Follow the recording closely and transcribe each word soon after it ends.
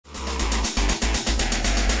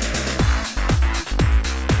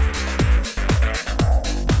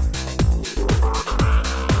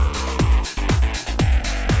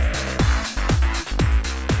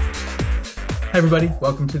everybody.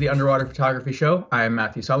 Welcome to the Underwater Photography Show. I am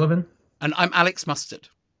Matthew Sullivan. And I'm Alex Mustard.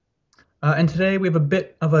 And today we have a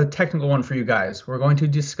bit of a technical one for you guys. We're going to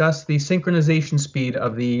discuss the synchronization speed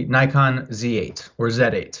of the Nikon Z8 or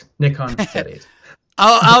Z8. Nikon Z8.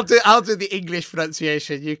 I'll do the English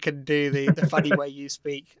pronunciation. You can do the funny way you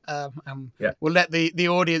speak. Yeah. We'll let the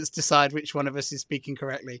audience decide which one of us is speaking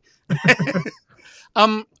correctly.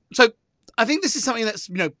 So I think this is something that's,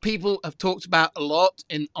 people have talked about a lot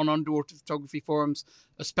on underwater photography forums,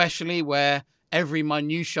 especially where every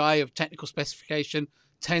minutiae of technical specification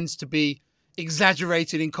tends to be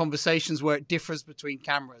exaggerated in conversations where it differs between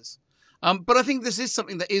cameras. But I think this is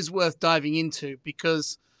something that is worth diving into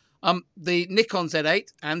because the Nikon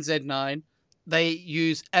Z8 and Z9, they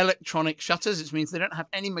use electronic shutters, which means they don't have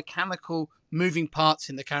any mechanical moving parts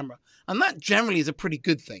in the camera. And that generally is a pretty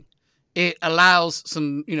good thing. It allows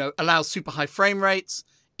allows super high frame rates.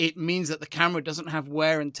 It means that the camera doesn't have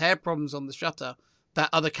wear and tear problems on the shutter that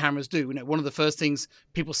other cameras do. One of the first things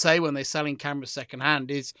people say when they're selling cameras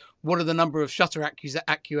secondhand is, what are the number of shutter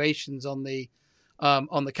actuations on the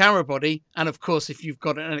camera body? And of course, if you've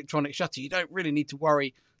got an electronic shutter, you don't really need to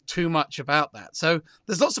worry too much about that. So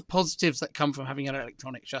there's lots of positives that come from having an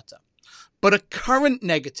electronic shutter. But a current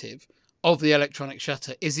negative of the electronic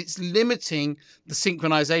shutter is it's limiting the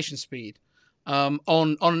synchronization speed on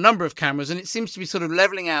a number of cameras, and it seems to be sort of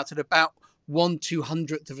leveling out at about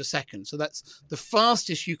 1/200th of a second. So that's the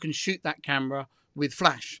fastest you can shoot that camera with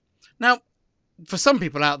flash. Now, for some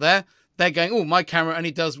people out there, they're going, oh, my camera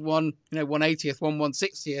only does 1/80th,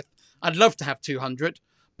 1/160th. I'd love to have 200.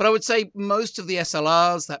 But I would say most of the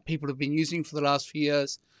SLRs that people have been using for the last few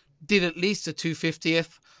years did at least a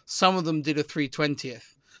 2/50th. Some of them did a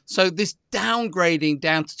 3/20th. So this downgrading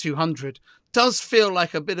down to 200 does feel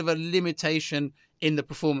like a bit of a limitation in the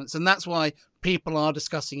performance. And that's why people are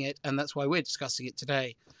discussing it. And that's why we're discussing it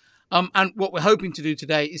today. And what we're hoping to do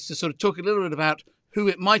today is to sort of talk a little bit about who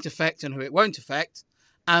it might affect and who it won't affect,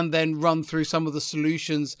 and then run through some of the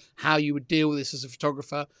solutions, how you would deal with this as a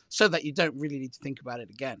photographer so that you don't really need to think about it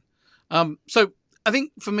again. So I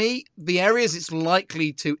think for me, the areas it's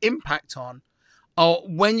likely to impact on are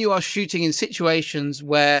when you are shooting in situations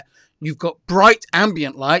where you've got bright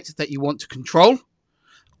ambient light that you want to control,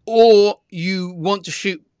 or you want to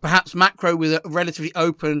shoot perhaps macro with a relatively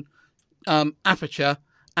open aperture.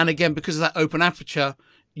 And again, because of that open aperture,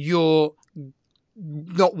 you're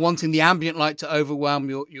not wanting the ambient light to overwhelm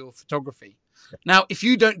your photography. Now, if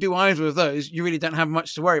you don't do either of those, you really don't have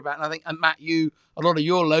much to worry about. And I think, and Matt, a lot of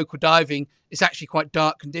your local diving is actually quite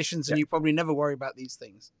dark conditions, and you probably never worry about these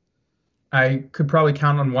things. I could probably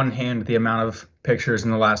count on one hand the amount of pictures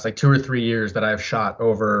in the last 2 or 3 years that I've shot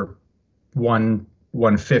over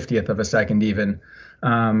 1/50th of a second even.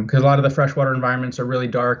 Because a lot of the freshwater environments are really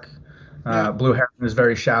dark. Blue Heron is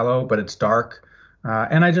very shallow, but it's dark.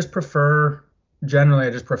 And I just prefer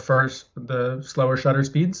the slower shutter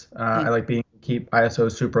speeds. I like keep ISO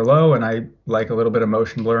super low, and I like a little bit of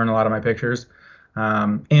motion blur in a lot of my pictures.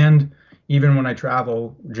 And even when I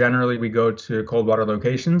travel, generally we go to cold water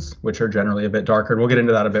locations, which are generally a bit darker. We'll get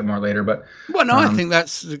into that a bit more later. But I think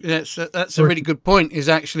that's a really good point. Is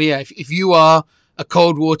actually, if you are a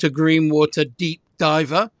cold water, green water, deep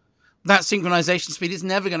diver, that synchronization speed is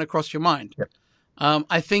never going to cross your mind. Yep.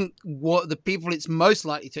 I think what the people it's most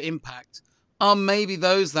likely to impact are maybe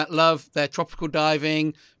those that love their tropical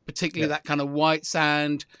diving, particularly that kind of white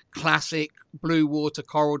sand, classic blue water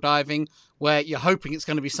coral diving, where you're hoping it's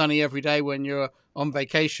going to be sunny every day when you're on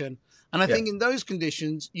vacation. And I think in those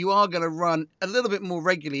conditions, you are going to run a little bit more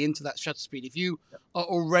regularly into that shutter speed. If you are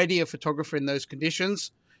already a photographer in those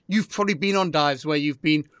conditions, you've probably been on dives where you've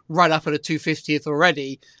been right up at a 2/50th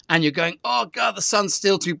already, and you're going, oh God, the sun's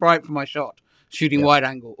still too bright for my shot, shooting wide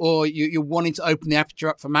angle. Or you're wanting to open the aperture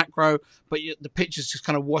up for macro, but the picture's just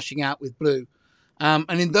kind of washing out with blue.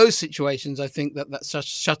 And in those situations, I think that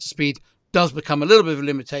shutter speed does become a little bit of a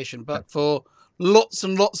limitation. But for lots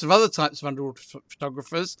and lots of other types of underwater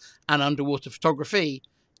photographers and underwater photography,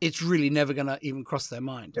 it's really never going to even cross their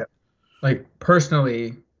mind. Yeah.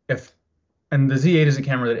 Personally, and the Z8 is a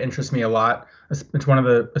camera that interests me a lot. It's one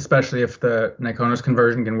of especially if the Nikon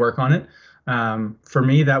conversion can work on it. For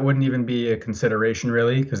me, that wouldn't even be a consideration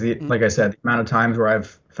really, because like I said, the amount of times where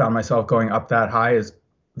I've found myself going up that high is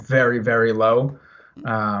very, very low.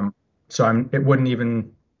 So it wouldn't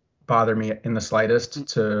even bother me in the slightest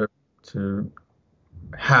to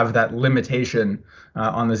have that limitation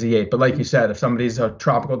on the Z8. But like you said, if somebody's a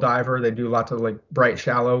tropical diver, they do lots of bright,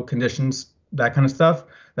 shallow conditions, that kind of stuff,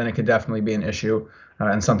 then it could definitely be an issue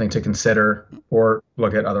and something to consider or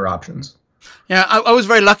look at other options. Yeah, I was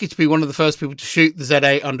very lucky to be one of the first people to shoot the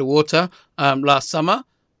Z8 underwater last summer.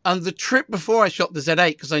 And the trip before I shot the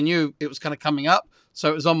Z8, because I knew it was kind of coming up, so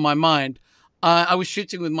it was on my mind, I was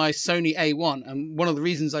shooting with my Sony A1. And one of the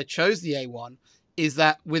reasons I chose the A1 is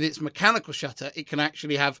that with its mechanical shutter, it can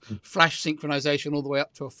actually have flash synchronization all the way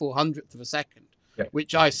up to a 400th of a second,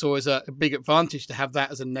 which I saw as a big advantage to have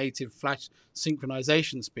that as a native flash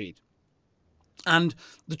synchronization speed. And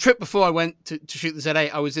the trip before I went to shoot the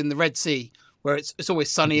Z8, I was in the Red Sea, where it's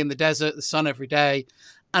always sunny in the desert, the sun every day.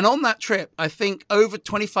 And on that trip, I think over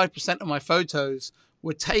 25% of my photos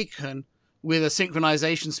were taken with a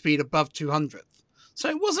synchronization speed above 200th. So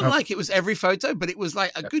it wasn't like it was every photo, but it was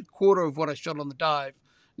like a good quarter of what I shot on the dive.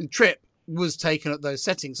 The trip was taken at those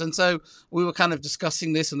settings. And so we were kind of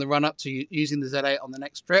discussing this in the run up to using the Z8 on the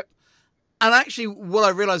next trip. And actually, what I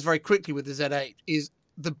realized very quickly with the Z8 is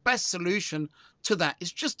the best solution to that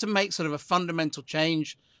is just to make sort of a fundamental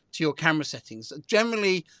change to your camera settings.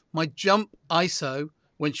 Generally, my jump ISO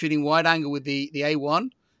when shooting wide angle with the A1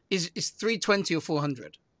 is 320 or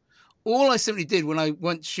 400. All I simply did when I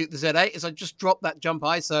went to shoot the Z8 is I just dropped that jump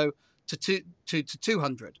ISO to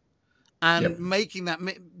 200. And making that,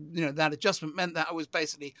 that adjustment meant that I was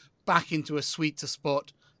basically back into a sweet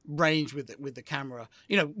spot range with the camera.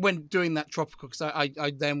 When doing that tropical, because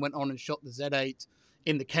I then went on and shot the Z8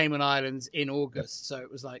 in the Cayman Islands in August. So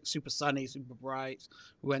it was like super sunny, super bright.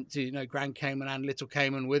 We went to, Grand Cayman and Little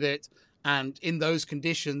Cayman with it. And in those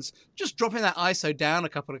conditions, just dropping that ISO down a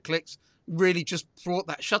couple of clicks really just brought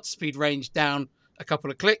that shutter speed range down a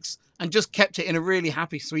couple of clicks and just kept it in a really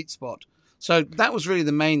happy sweet spot. So that was really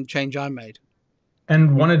the main change I made.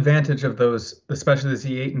 And one advantage of those, especially the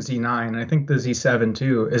Z8 and Z9, and I think the Z7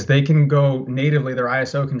 too, is they can go natively, their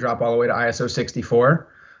ISO can drop all the way to ISO 64,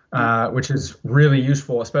 which is really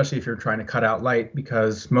useful, especially if you're trying to cut out light,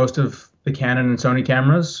 because most of the Canon and Sony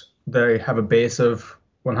cameras, they have a base of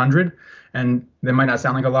 100, and they might not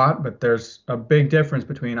sound like a lot, but there's a big difference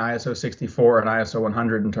between ISO 64 and ISO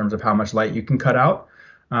 100 in terms of how much light you can cut out.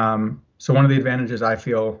 So one of the advantages I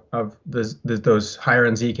feel of those higher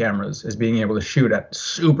end Z cameras is being able to shoot at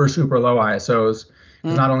super, super low ISOs.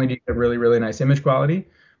 Because not only do you get really, really nice image quality,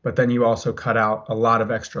 but then you also cut out a lot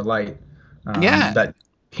of extra light that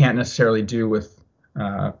you can't necessarily do with,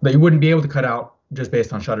 that you wouldn't be able to cut out just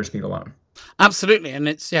based on shutter speed alone. Absolutely. And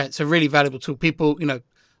it's a really valuable tool. People,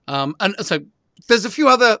 and so there's a few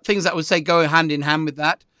other things that I would say go hand in hand with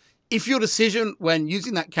that. If your decision when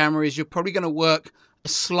using that camera is you're probably going to work a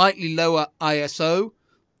slightly lower ISO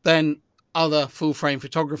than other full frame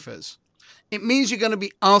photographers, it means you're going to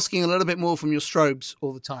be asking a little bit more from your strobes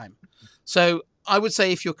all the time. So I would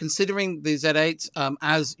say if you're considering the Z8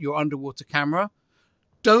 as your underwater camera,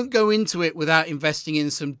 don't go into it without investing in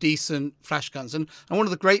some decent flash guns. And one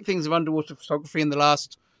of the great things of underwater photography in the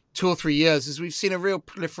last 2 or 3 years is we've seen a real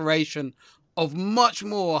proliferation of much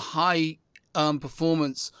more high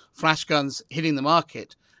performance flash guns hitting the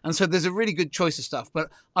market. And so there's a really good choice of stuff, but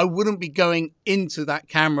I wouldn't be going into that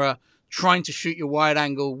camera trying to shoot your wide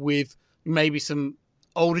angle with maybe some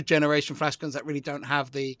older generation flash guns that really don't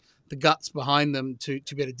have the guts behind them to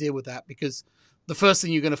be able to deal with that, because the first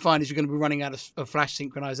thing you're going to find is you're going to be running out of flash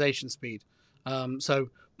synchronization speed. So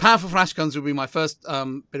powerful flash guns would be my first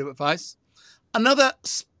bit of advice. Another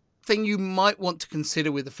thing you might want to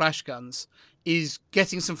consider with the flash guns is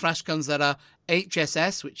getting some flash guns that are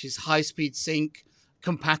HSS, which is high speed sync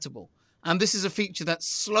compatible. And this is a feature that's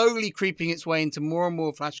slowly creeping its way into more and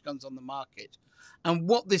more flash guns on the market. And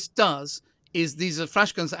what this does is these are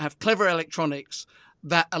flash guns that have clever electronics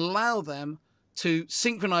that allow them to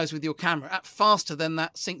synchronize with your camera at faster than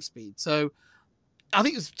that sync speed. So I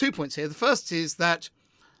think there's 2 points here. The first is that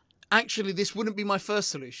actually this wouldn't be my first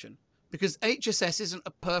solution, because HSS isn't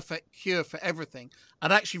a perfect cure for everything.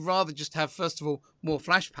 I'd actually rather just have, first of all, more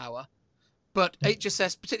flash power. But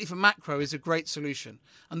HSS, particularly for macro, is a great solution.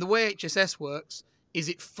 And the way HSS works is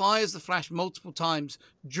it fires the flash multiple times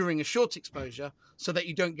during a short exposure so that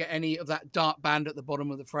you don't get any of that dark band at the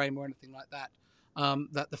bottom of the frame or anything like that.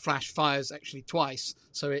 That the flash fires actually twice.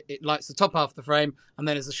 So it lights the top half of the frame, and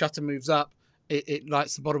then as the shutter moves up, it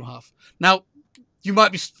lights the bottom half. Now, you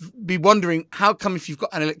might be wondering, how come if you've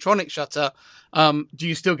got an electronic shutter, do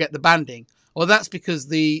you still get the banding? Well, that's because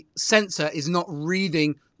the sensor is not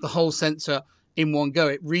reading the whole sensor in one go.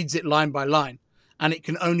 It reads it line by line, and it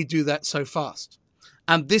can only do that so fast.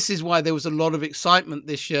 And this is why there was a lot of excitement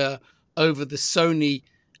this year over the Sony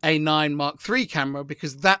A9 Mark III camera,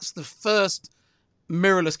 because that's the first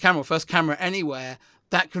mirrorless camera, first camera anywhere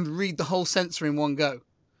that can read the whole sensor in one go.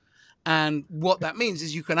 And what that means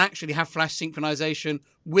is you can actually have flash synchronization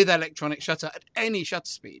with electronic shutter at any shutter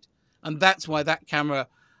speed. And that's why that camera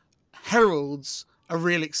heralds a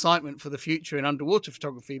real excitement for the future in underwater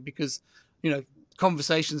photography, because,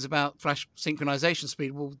 conversations about flash synchronization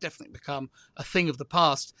speed will definitely become a thing of the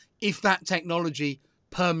past if that technology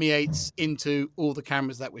permeates into all the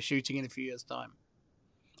cameras that we're shooting in a few years' time.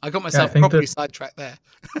 I got Yeah, I myself think properly sidetracked there.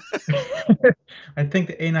 I think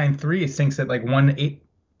the A9 III syncs at like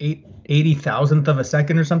 1/80,000th of a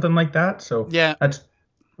second or something like that. So Yeah. that's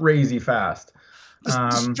crazy fast.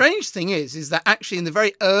 The strange thing is that actually in the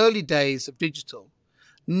very early days of digital,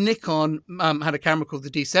 Nikon had a camera called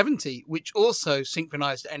the D70, which also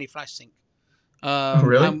synchronized any flash sync,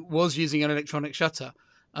 Really? and was using an electronic shutter.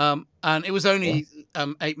 And it was only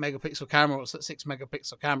 8 megapixel camera or 6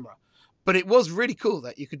 megapixel camera. But it was really cool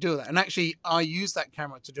that you could do that. And actually, I used that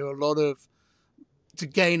camera to do to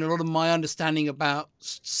gain a lot of my understanding about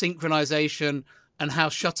synchronization and how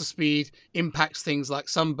shutter speed impacts things like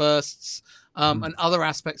sunbursts, and other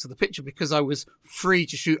aspects of the picture, because I was free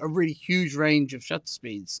to shoot a really huge range of shutter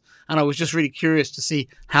speeds. And I was just really curious to see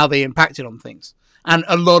how they impacted on things. And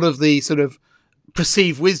a lot of the sort of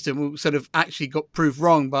perceived wisdom sort of actually got proved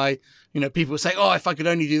wrong by, people saying, oh, if I could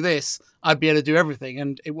only do this, I'd be able to do everything.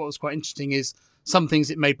 And what was quite interesting is some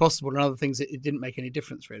things it made possible and other things it didn't make any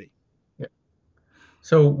difference, really. Yeah.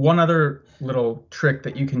 So one other little trick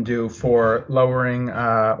that you can do for lowering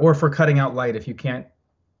or for cutting out light if you can't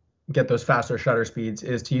get those faster shutter speeds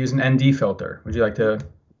is to use an ND filter. Would you like to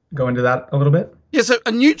go into that a little bit? Yeah, so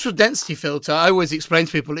a neutral density filter, I always explain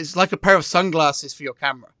to people, it's like a pair of sunglasses for your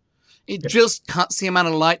camera. It just cuts the amount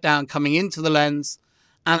of light down coming into the lens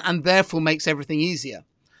and therefore makes everything easier.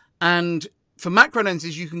 And for macro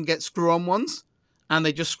lenses, you can get screw-on ones, and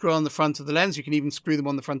they just screw on the front of the lens. You can even screw them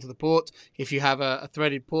on the front of the port if you have a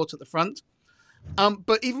threaded port at the front.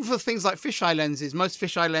 But even for things like fisheye lenses, most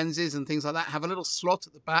fisheye lenses and things like that have a little slot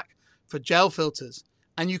at the back for gel filters.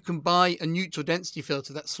 And you can buy a neutral density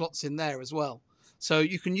filter that slots in there as well. So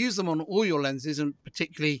you can use them on all your lenses, and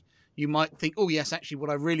particularly you might think, oh, yes, actually, what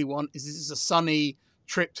I really want is this is a sunny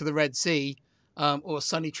trip to the Red Sea, or a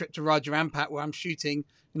sunny trip to Raja Ampat where I'm shooting,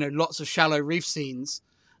 lots of shallow reef scenes,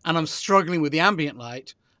 and I'm struggling with the ambient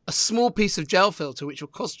light. A small piece of gel filter, which will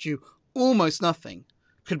cost you almost nothing,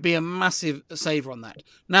 could be a massive saver on that.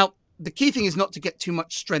 Now, the key thing is not to get too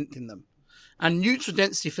much strength in them. And neutral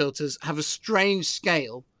density filters have a strange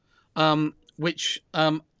scale, which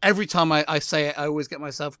every time I say it, I always get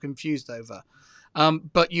myself confused over.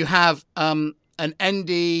 But you have an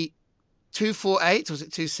ND 248, or was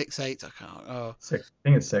it 268? I can't. Oh. 6. I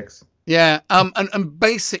think it's 6. Yeah. And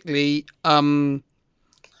basically, the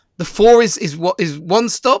 4 is what is 1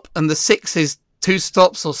 stop, and the 6 is 2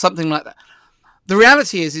 stops, or something like that. The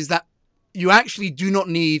reality is that you actually do not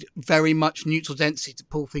need very much neutral density to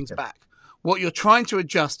pull things back. What you're trying to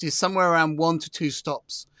adjust is somewhere around 1 to 2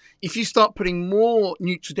 stops. If you start putting more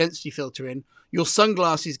neutral density filter in, your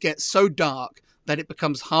sunglasses get so dark that it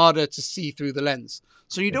becomes harder to see through the lens.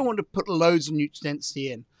 So you don't want to put loads of neutral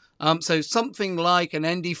density in. So something like an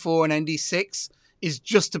ND4 and ND6 is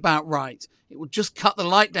just about right. It will just cut the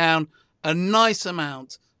light down a nice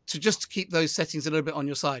amount to keep those settings a little bit on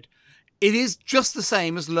your side. It is just the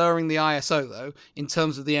same as lowering the ISO, though, in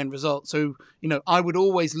terms of the end result. So, I would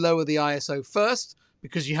always lower the ISO first,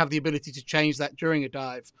 because you have the ability to change that during a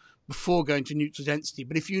dive before going to neutral density.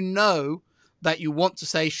 But if you know that you want to,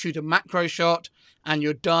 say, shoot a macro shot and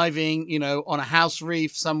you're diving, on a house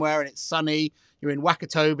reef somewhere and it's sunny, you're in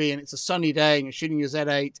Wakatobi and it's a sunny day and you're shooting your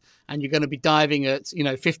Z8 and you're going to be diving at,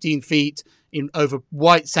 15 feet over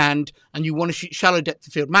white sand, and you want to shoot shallow depth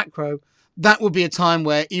of field macro, that would be a time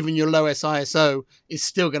where even your lowest ISO is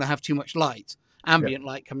still going to have too much light, ambient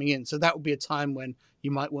light coming in. So that would be a time when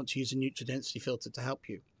you might want to use a neutral density filter to help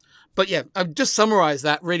you. But yeah, I've just summarized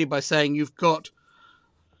that really by saying you've got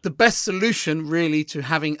the best solution really to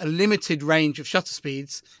having a limited range of shutter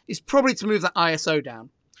speeds is probably to move that ISO down.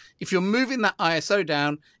 If you're moving that ISO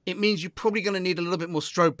down, it means you're probably going to need a little bit more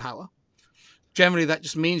strobe power. Generally, that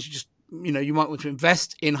just means you might want to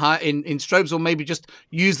invest in strobes, or maybe just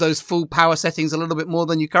use those full power settings a little bit more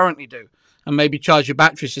than you currently do, and maybe charge your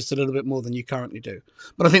batteries just a little bit more than you currently do.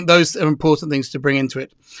 But I think those are important things to bring into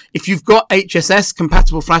it. If you've got HSS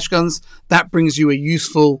compatible flash guns, that brings you a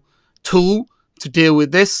useful tool to deal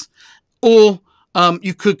with this. Or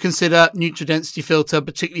you could consider neutral density filter,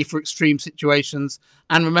 particularly for extreme situations.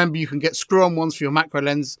 And remember, you can get screw-on ones for your macro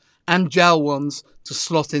lens and gel ones to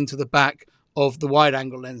slot into the back of the wide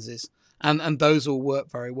angle lenses. And those all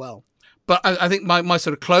work very well. But I think my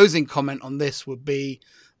sort of closing comment on this would be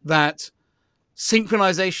that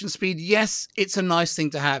synchronization speed, yes, it's a nice thing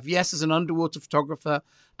to have. Yes, as an underwater photographer,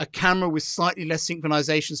 a camera with slightly less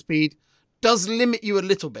synchronization speed does limit you a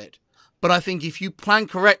little bit. But I think if you plan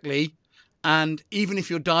correctly And even if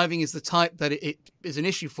your diving is the type that it is an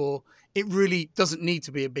issue for, it really doesn't need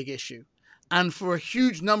to be a big issue. And for a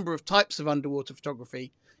huge number of types of underwater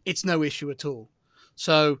photography, it's no issue at all.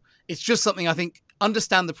 So it's just something, I think,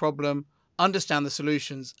 understand the problem, understand the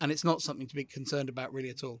solutions, and it's not something to be concerned about really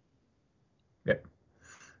at all. Yeah.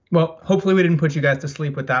 Well, hopefully we didn't put you guys to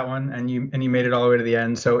sleep with that one, and you made it all the way to the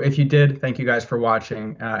end. So if you did, thank you guys for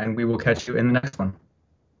watching, and we will catch you in the next one.